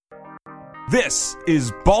This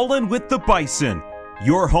is Ballin' with the Bison,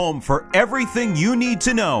 your home for everything you need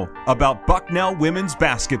to know about Bucknell women's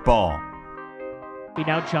basketball.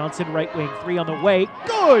 Now Johnson, right wing three on the way.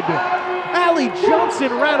 Good! Allie Johnson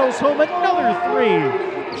rattles home another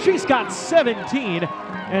three. She's got 17,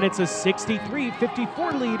 and it's a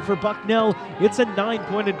 63-54 lead for Bucknell. It's a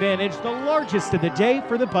 9-point advantage, the largest of the day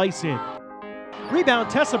for the Bison. Rebound,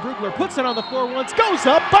 Tessa Brugler puts it on the floor once, goes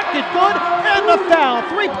up, bucket good, and the foul.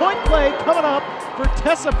 3-point play coming up for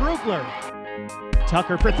Tessa Brugler.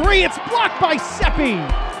 Tucker for three, it's blocked by Seppi.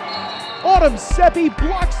 Autumn Seppi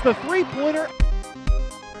blocks the three-pointer.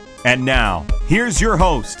 And now, here's your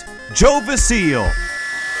host, Joe Vasile.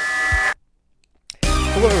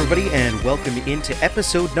 Hello, everybody, and welcome into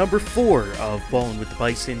episode number 4 of Ballin' with the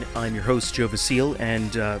Bison. I'm your host, Joe Vasile,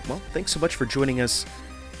 and, thanks so much for joining us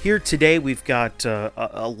here today. We've got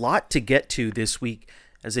a lot to get to this week,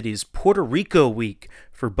 as it is Puerto Rico week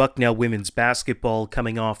for Bucknell women's basketball,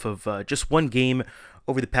 coming off of just one game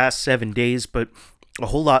over the past 7 days, but a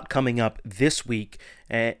whole lot coming up this week,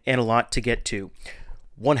 and a lot to get to.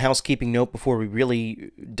 One housekeeping note before we really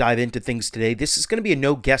dive into things today. This is going to be a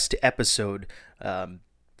no guest episode.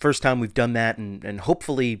 First time we've done that, and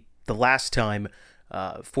hopefully the last time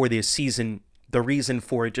for this season. The reason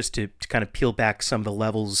for it, just to kind of peel back some of the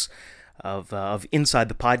levels of inside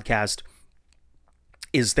the podcast,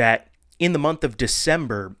 is that in the month of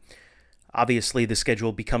December, obviously the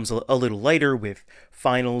schedule becomes a little lighter with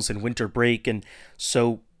finals and winter break, and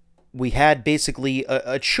so we had basically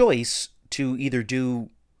a choice to either do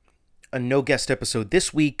a no guest episode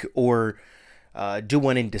this week or do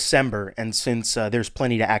one in December. And since there's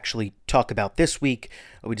plenty to actually talk about this week,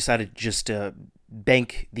 we decided to just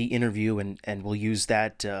bank the interview, and we'll use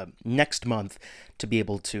that next month to be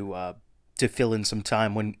able to fill in some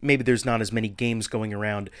time when maybe there's not as many games going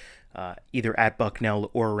around either at Bucknell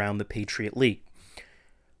or around the Patriot League.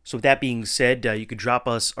 So with that being said, you could drop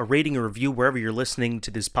us a rating or review wherever you're listening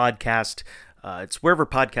to this podcast. It's wherever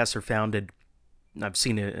podcasts are founded. I've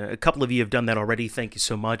seen a couple of you have done that already. Thank you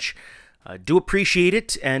so much. Do appreciate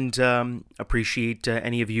it, and appreciate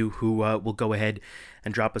any of you who will go ahead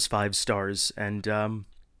and drop us 5 stars. And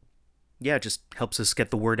just helps us get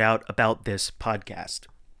the word out about this podcast.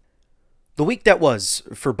 The week that was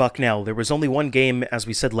for Bucknell, there was only one game, as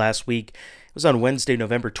we said last week. It was on Wednesday,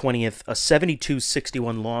 November 20th, a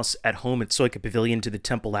 72-61 loss at home at Soika Pavilion to the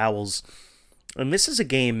Temple Owls. And this is a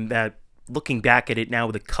game that, looking back at it now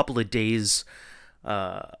with a couple of days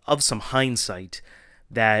of some hindsight,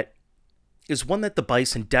 that is one that the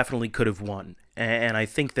Bison definitely could have won. And I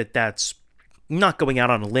think that that's not going out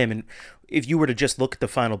on a limb. And if you were to just look at the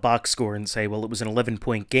final box score and say, well, it was an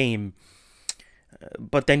 11-point game,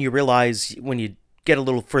 but then you realize when you get a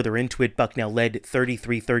little further into it, Bucknell led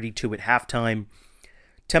 33-32 at halftime.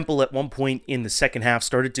 Temple at one point in the second half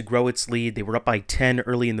started to grow its lead. They were up by 10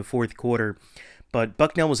 early in the fourth quarter, but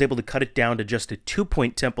Bucknell was able to cut it down to just a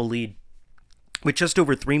 2-point Temple lead with just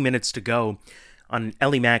over 3 minutes to go on an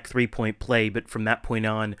Ellie Mack 3-point play. But from that point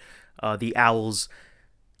on, the Owls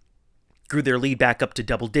grew their lead back up to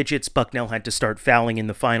double digits. Bucknell had to start fouling in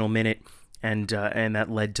the final minute, and that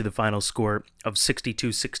led to the final score of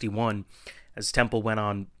 62-61 as Temple went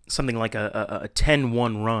on something like a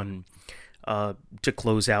 10-1 run to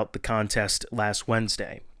close out the contest last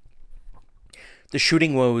Wednesday. The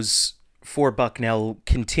shooting woes for Bucknell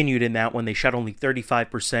continued in that one. They shot only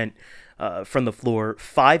 35% from the floor,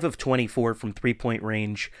 5 of 24 from three-point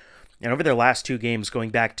range. And over their last 2 games, going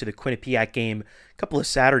back to the Quinnipiac game a couple of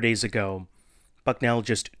Saturdays ago, Bucknell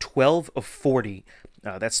just 12 of 40.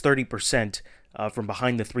 That's 30% from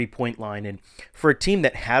behind the three-point line. And for a team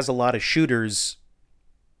that has a lot of shooters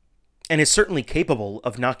and is certainly capable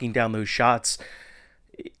of knocking down those shots,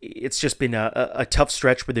 it's just been a tough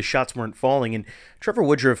stretch where the shots weren't falling. And Trevor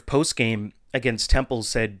Woodruff post-game against Temple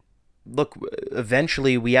said, look,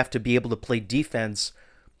 eventually we have to be able to play defense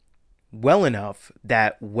well enough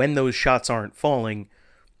that when those shots aren't falling,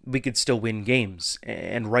 we could still win games.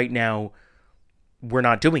 And right now, we're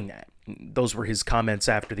not doing that. Those were his comments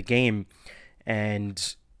after the game.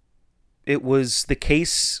 And it was the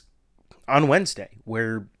case on Wednesday,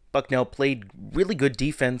 where Bucknell played really good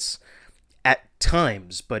defense at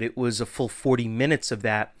times, but it was a full 40 minutes of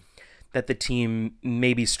that the team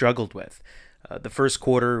maybe struggled with. The first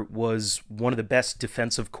quarter was one of the best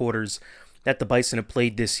defensive quarters that the Bison have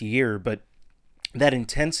played this year, but that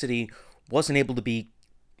intensity wasn't able to be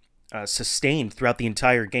sustained throughout the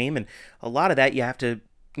entire game, and a lot of that you have to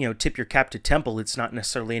tip your cap to Temple. It's not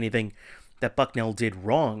necessarily anything that Bucknell did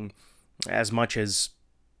wrong, as much as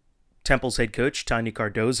Temple's head coach, Tanya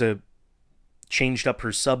Cardoza, changed up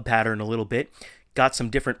her sub pattern a little bit, got some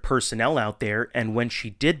different personnel out there, and when she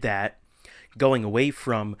did that, going away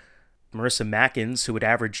from Marissa Mackins, who had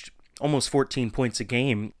averaged almost 14 points a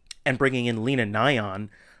game, and bringing in Lena Nyan,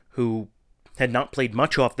 who had not played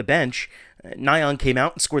much off the bench, Nyan came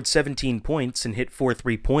out and scored 17 points and hit 4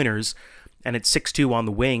 3-pointers, and at 6'2" on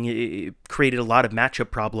the wing, it created a lot of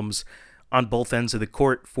matchup problems on both ends of the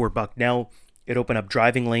court for Bucknell. It opened up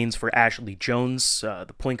driving lanes for Ashley Jones,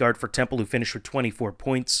 the point guard for Temple, who finished with 24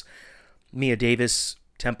 points. Mia Davis,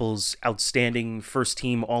 Temple's outstanding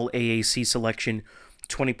first-team All-AAC selection,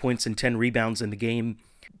 20 points and 10 rebounds in the game,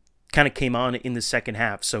 kind of came on in the second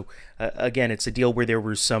half. So, again, it's a deal where there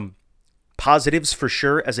were some positives for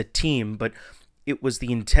sure as a team, but it was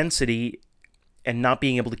the intensity and not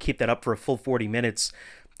being able to keep that up for a full 40 minutes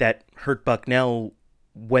that hurt Bucknell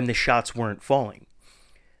when the shots weren't falling.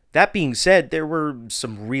 That being said, there were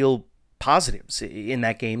some real positives in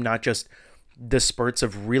that game, not just the spurts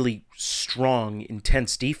of really strong,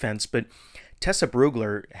 intense defense, but Tessa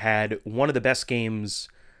Brugler had one of the best games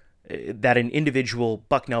that an individual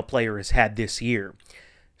Bucknell player has had this year.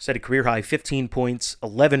 Set a career-high 15 points,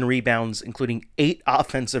 11 rebounds, including 8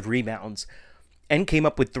 offensive rebounds, and came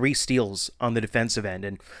up with 3 steals on the defensive end.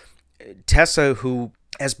 And Tessa, who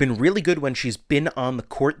has been really good when she's been on the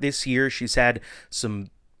court this year, she's had some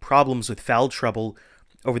problems with foul trouble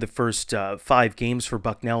over the first 5 games for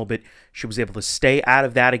Bucknell, but she was able to stay out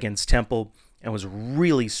of that against Temple and was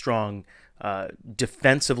really strong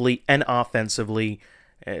defensively and offensively.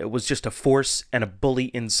 It was just a force and a bully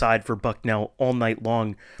inside for Bucknell all night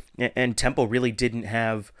long, and Temple really didn't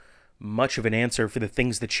have much of an answer for the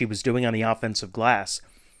things that she was doing on the offensive glass.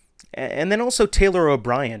 And then also Taylor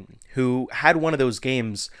O'Brien, who had one of those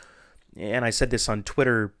games, and I said this on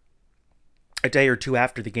Twitter a day or two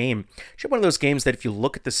after the game, she had one of those games that if you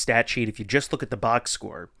look at the stat sheet, if you just look at the box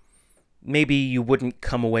score, maybe you wouldn't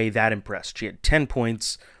come away that impressed. She had 10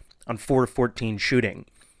 points on 4-14 shooting.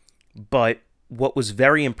 But what was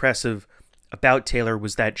very impressive about Taylor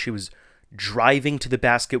was that she was driving to the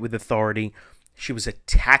basket with authority. She was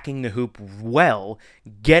attacking the hoop well,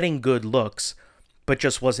 getting good looks, but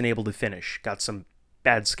just wasn't able to finish. Got some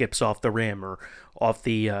bad skips off the rim or off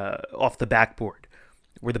the backboard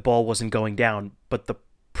where the ball wasn't going down, but the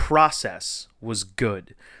process was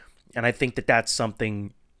good. And I think that that's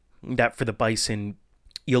something that for the Bison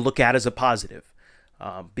you look at as a positive,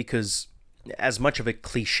 because as much of a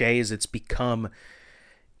cliche as it's become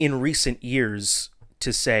in recent years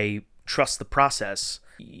to say trust the process,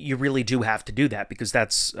 you really do have to do that, because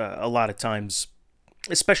that's a lot of times,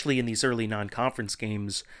 especially in these early non-conference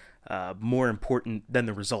games, more important than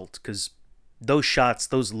the result, because those shots,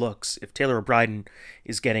 those looks, if Taylor O'Brien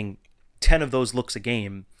is getting 10 of those looks a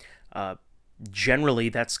game, generally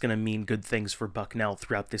that's going to mean good things for Bucknell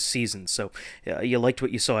throughout this season. So you liked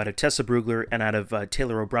what you saw out of Tessa Brugler and out of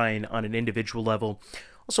Taylor O'Brien on an individual level.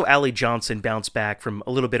 Also, Allie Johnson bounced back from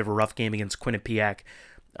a little bit of a rough game against Quinnipiac,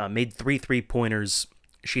 made 3 3-pointers.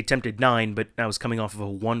 She attempted 9, but that was coming off of a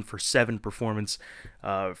 1-for-7 performance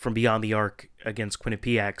from beyond the arc against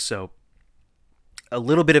Quinnipiac. So a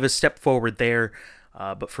little bit of a step forward there,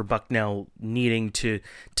 but for Bucknell needing to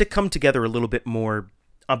come together a little bit more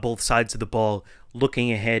on both sides of the ball, looking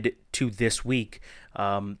ahead to this week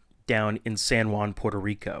down in San Juan, Puerto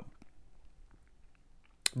Rico.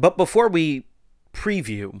 But before we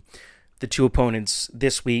preview the 2 opponents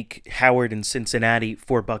this week, Howard and Cincinnati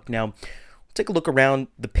for Bucknell, we'll take a look around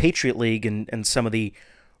the Patriot League and some of the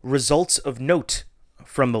results of note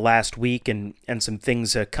from the last week and some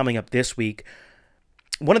things coming up this week.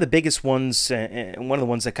 One of the biggest ones, and one of the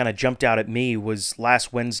ones that kind of jumped out at me, was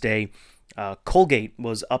last Wednesday. Colgate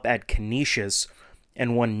was up at Canisius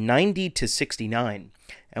and won 90-69.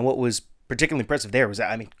 And what was particularly impressive there was,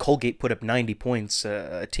 Colgate put up 90 points,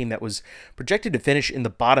 a team that was projected to finish in the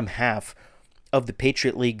bottom half of the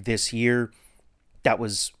Patriot League this year. That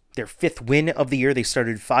was their 5th win of the year. They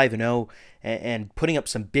started 5-0 and putting up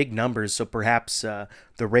some big numbers. So perhaps the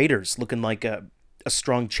Raiders looking like a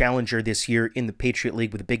strong challenger this year in the Patriot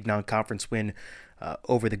League with a big non-conference win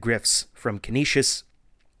over the Griffs from Canisius.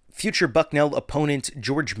 Future Bucknell opponent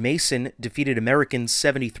George Mason defeated Americans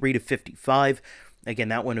 73-55. Again,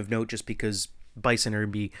 that one of note just because Bison are going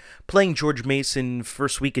to be playing George Mason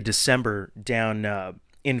first week of December down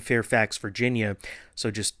in Fairfax, Virginia.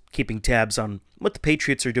 So just keeping tabs on what the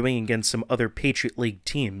Patriots are doing against some other Patriot League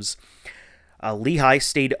teams. Lehigh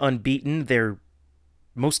stayed unbeaten. Their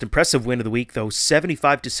most impressive win of the week, though,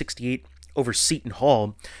 75-68 over Seton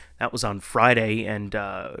Hall. That was on Friday, and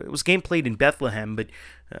it was a game played in Bethlehem, but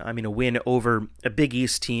a win over a Big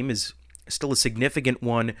East team is still a significant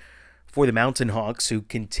one for the Mountain Hawks, who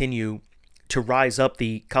continue to rise up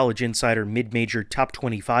the College Insider Mid-Major Top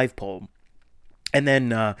 25 poll. And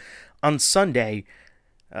then on Sunday,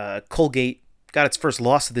 Colgate got its first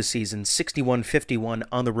loss of the season, 61-51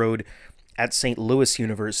 on the road at St. Louis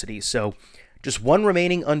University. So just one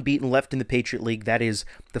remaining unbeaten left in the Patriot League. That is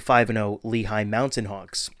the 5-0 Lehigh Mountain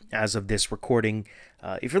Hawks as of this recording,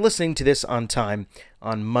 if you're listening to this on time,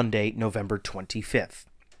 on Monday, November 25th.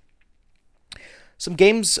 Some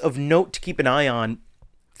games of note to keep an eye on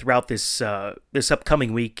throughout this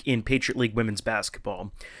upcoming week in Patriot League women's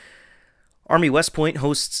basketball. Army West Point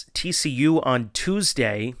hosts TCU on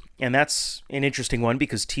Tuesday, and that's an interesting one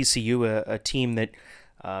because TCU, a team that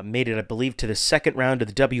made it, I believe, to the second round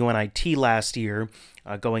of the WNIT last year,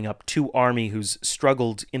 going up to Army, who's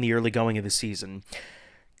struggled in the early going of the season.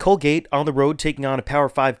 Colgate on the road taking on a Power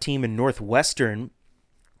 5 team in Northwestern.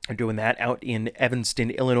 They're doing that out in Evanston,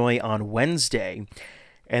 Illinois on Wednesday.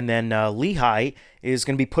 And then Lehigh is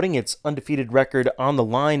going to be putting its undefeated record on the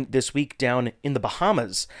line this week down in the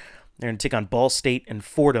Bahamas. They're going to take on Ball State and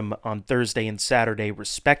Fordham on Thursday and Saturday,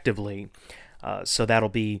 respectively. So that'll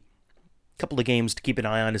be a couple of games to keep an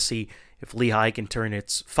eye on to see if Lehigh can turn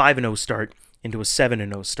its 5-0 start into a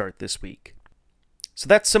 7-0 start this week. So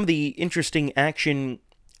that's some of the interesting action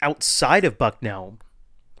outside of Bucknell.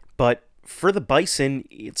 But for the Bison,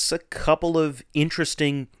 it's a couple of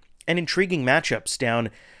interesting and intriguing matchups down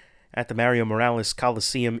at the Mario Morales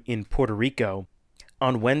Coliseum in Puerto Rico.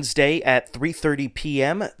 On Wednesday at 3:30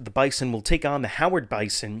 p.m., the Bison will take on the Howard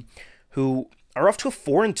Bison, who are off to a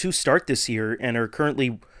 4-2 start this year and are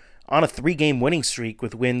currently on a 3-game winning streak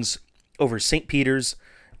with wins over St. Peter's,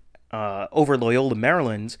 over Loyola,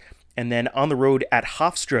 Maryland, and then on the road at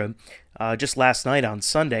Hofstra just last night on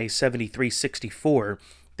Sunday, 73-64.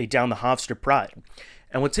 They downed the Hofstra Pride.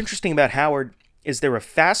 And what's interesting about Howard is they're a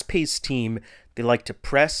fast-paced team. They like to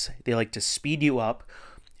press, they like to speed you up,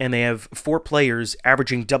 and they have 4 players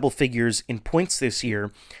averaging double figures in points this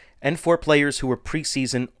year, and 4 players who were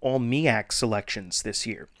preseason All-MEAC selections this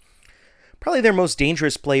year. Probably their most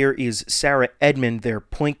dangerous player is Sarah Edmond, their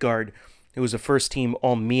point guard, who was a first-team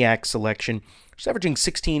All-MEAC selection. She's averaging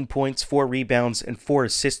 16 points, 4 rebounds, and 4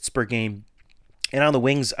 assists per game. And on the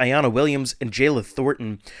wings, Ayanna Williams and Jayla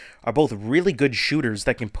Thornton are both really good shooters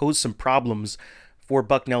that can pose some problems for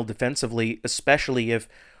Bucknell defensively, especially if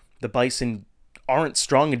the Bison aren't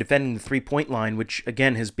strong in defending the three-point line, which,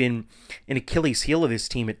 again, has been an Achilles heel of this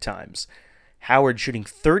team at times. Howard shooting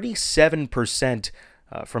 37%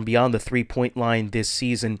 from beyond the three-point line this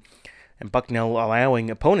season, and Bucknell allowing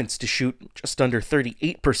opponents to shoot just under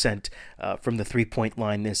 38% from the three-point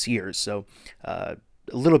line this year. So a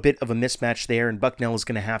little bit of a mismatch there, and Bucknell is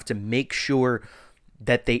going to have to make sure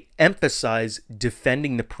that they emphasize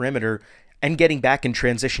defending the perimeter and getting back in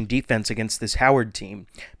transition defense against this Howard team,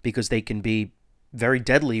 because they can be very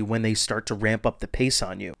deadly when they start to ramp up the pace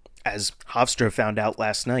on you, as Hofstra found out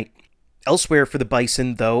last night. Elsewhere for the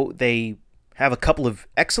Bison, though, they have a couple of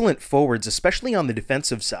excellent forwards, especially on the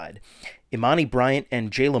defensive side. Imani Bryant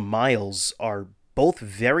and Jayla Miles are both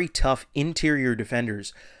very tough interior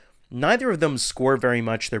defenders. Neither of them score very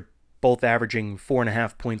much. They're both averaging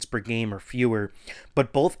 4.5 points per game or fewer,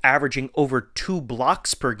 but both averaging over 2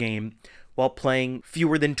 blocks per game while playing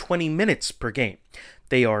fewer than 20 minutes per game.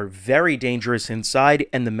 They are very dangerous inside,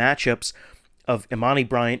 and the matchups of Imani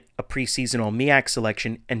Bryant, a preseason All-MEAC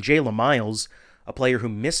selection, and Jayla Miles, a player who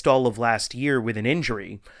missed all of last year with an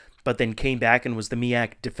injury, but then came back and was the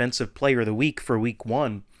MEAC Defensive Player of the Week for Week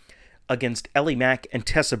 1, against Ellie Mack and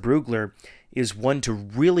Tessa Brugler, is one to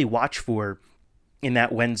really watch for in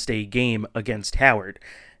that Wednesday game against Howard.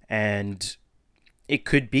 And it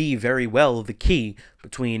could be very well the key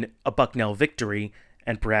between a Bucknell victory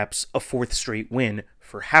and perhaps a 4th straight win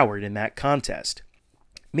for Howard in that contest.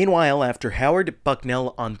 Meanwhile, after Howard,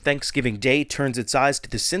 Bucknell on Thanksgiving Day turns its eyes to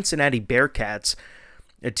the Cincinnati Bearcats,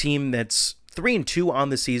 a team that's 3-2 on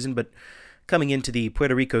the season, but coming into the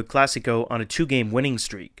Puerto Rico Clasico on a 2-game winning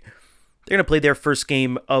streak. They're going to play their first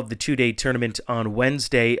game of the 2-day tournament on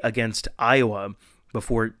Wednesday against Iowa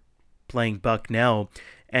before playing Bucknell.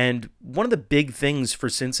 And one of the big things for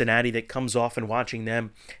Cincinnati that comes off in watching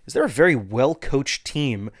them is they're a very well-coached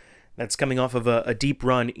team that's coming off of a deep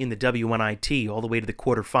run in the WNIT all the way to the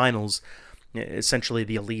quarterfinals, essentially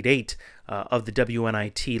the Elite Eight of the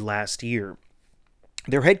WNIT last year.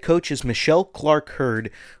 Their head coach is Michelle Clark-Hurd,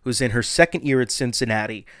 who's in her second year at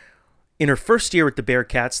Cincinnati. In her first year at the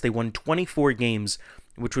Bearcats, they won 24 games,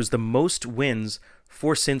 which was the most wins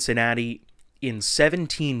for Cincinnati in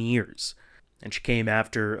 17 years. And she came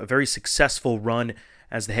after a very successful run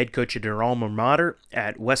as the head coach at her alma mater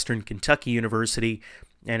at Western Kentucky University,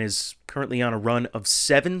 and is currently on a run of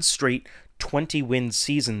 7 straight 20-win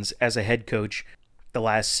seasons as a head coach, the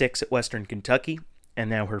last 6 at Western Kentucky, and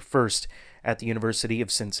now her first at the University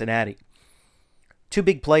of Cincinnati. 2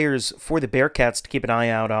 big players for the Bearcats to keep an eye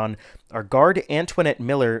out on are guard Antoinette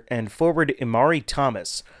Miller and forward Imari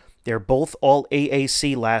Thomas. They're both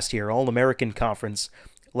All-AAC last year, All-American Conference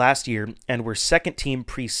last year, and were second-team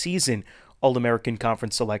preseason All-American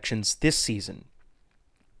Conference selections this season.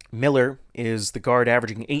 Miller is the guard,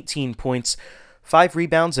 averaging 18 points, 5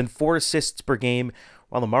 rebounds, and 4 assists per game,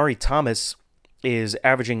 while Imari Thomas is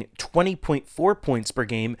averaging 20.4 points per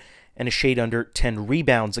game and a shade under 10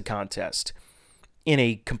 rebounds a contest. In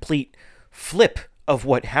a complete flip of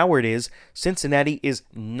what Howard is, Cincinnati is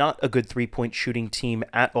not a good three-point shooting team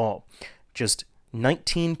at all. Just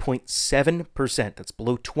 19.7%, that's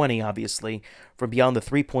below 20 obviously, from beyond the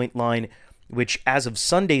three-point line, which as of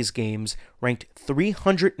Sunday's games ranked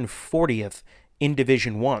 340th in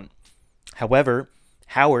Division I. However,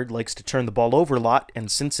 Howard likes to turn the ball over a lot,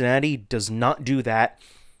 and Cincinnati does not do that,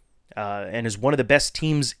 and is one of the best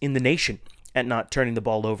teams in the nation at not turning the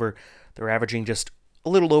ball over. They're averaging just a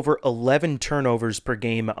little over 11 turnovers per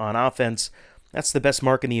game on offense. That's the best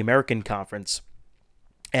mark in the American Conference,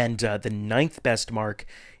 and the 9th best mark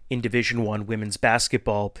in Division I women's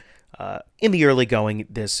basketball in the early going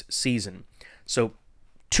this season. So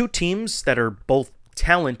 2 teams that are both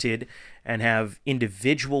talented and have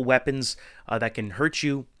individual weapons that can hurt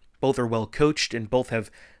you. Both are well coached and both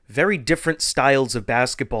have very different styles of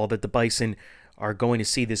basketball that the Bison are going to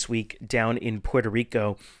see this week down in Puerto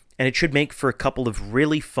Rico, and it should make for a couple of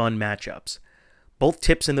really fun matchups. Both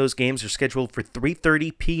tips in those games are scheduled for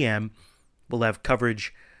 3:30 p.m. We'll have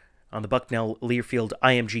coverage on the Bucknell Learfield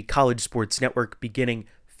IMG College Sports Network beginning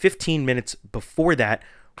 15 minutes before that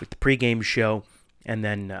with the pregame show, and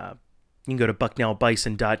then you can go to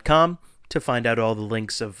bucknellbison.com to find out all the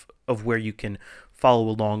links of where you can follow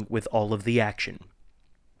along with all of the action.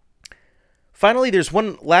 Finally, there's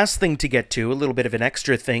one last thing to get to, a little bit of an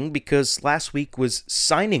extra thing, because last week was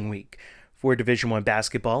signing week for Division I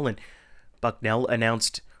basketball, and Bucknell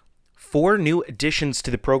announced 4 new additions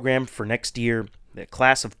to the program for next year, the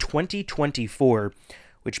class of 2024,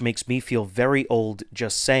 which makes me feel very old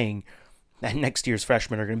just saying that next year's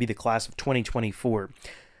freshmen are going to be the class of 2024.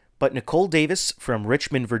 But Nicole Davis from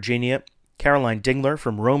Richmond, Virginia, Caroline Dingler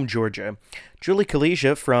from Rome, Georgia, Julie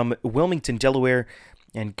Kalesia from Wilmington, Delaware,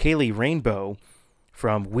 and Kaylee Rainbow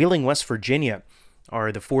from Wheeling, West Virginia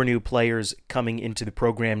are the 4 new players coming into the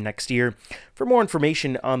program next year. For more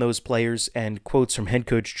information on those players and quotes from head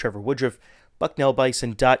coach Trevor Woodruff,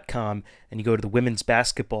 bucknellbison.com, and you go to the women's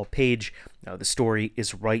basketball page. The story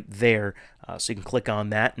is right there, so you can click on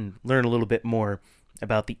that and learn a little bit more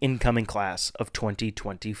about the incoming class of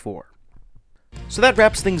 2024. So that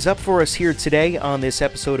wraps things up for us here today on this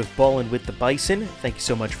episode of Ballin' with the Bison. Thank you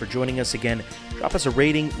so much for joining us again. Drop us a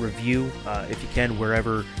rating, review, if you can,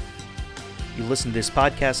 wherever you listen to this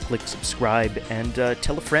podcast. Click subscribe, and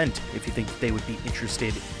tell a friend if you think they would be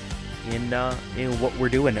interested in what we're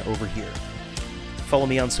doing over here. Follow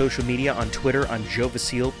me on social media, on Twitter, on Joe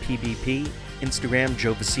Vasile PBP, Instagram,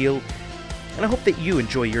 Joe Vasile, and I hope that you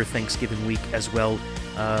enjoy your Thanksgiving week as well.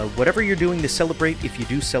 Whatever you're doing to celebrate, if you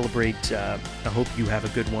do celebrate, I hope you have a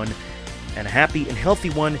good one and a happy and healthy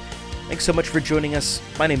one. Thanks so much for joining us.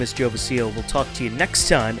 My name is Joe Vasile. We'll talk to you next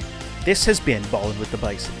time. This has been Ballin' with the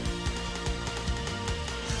Bison.